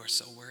good and you are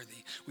so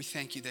worthy. We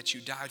thank you that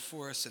you died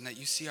for us and that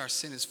you see our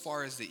sin as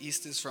far as the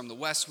east is from the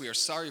west. We are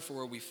sorry for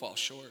where we fall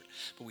short,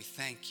 but we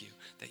thank you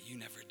that you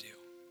never do.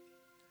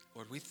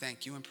 Lord, we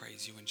thank you and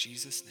praise you in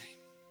Jesus' name.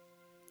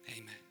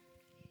 Amen.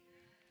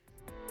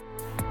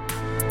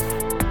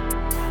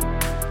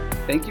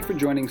 Thank you for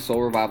joining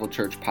Soul Revival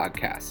Church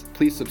podcast.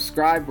 Please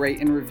subscribe,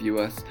 rate, and review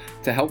us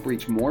to help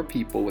reach more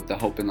people with the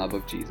hope and love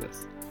of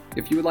Jesus.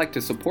 If you would like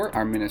to support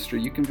our ministry,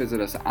 you can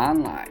visit us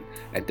online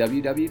at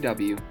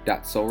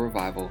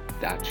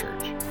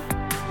www.soulrevival.church.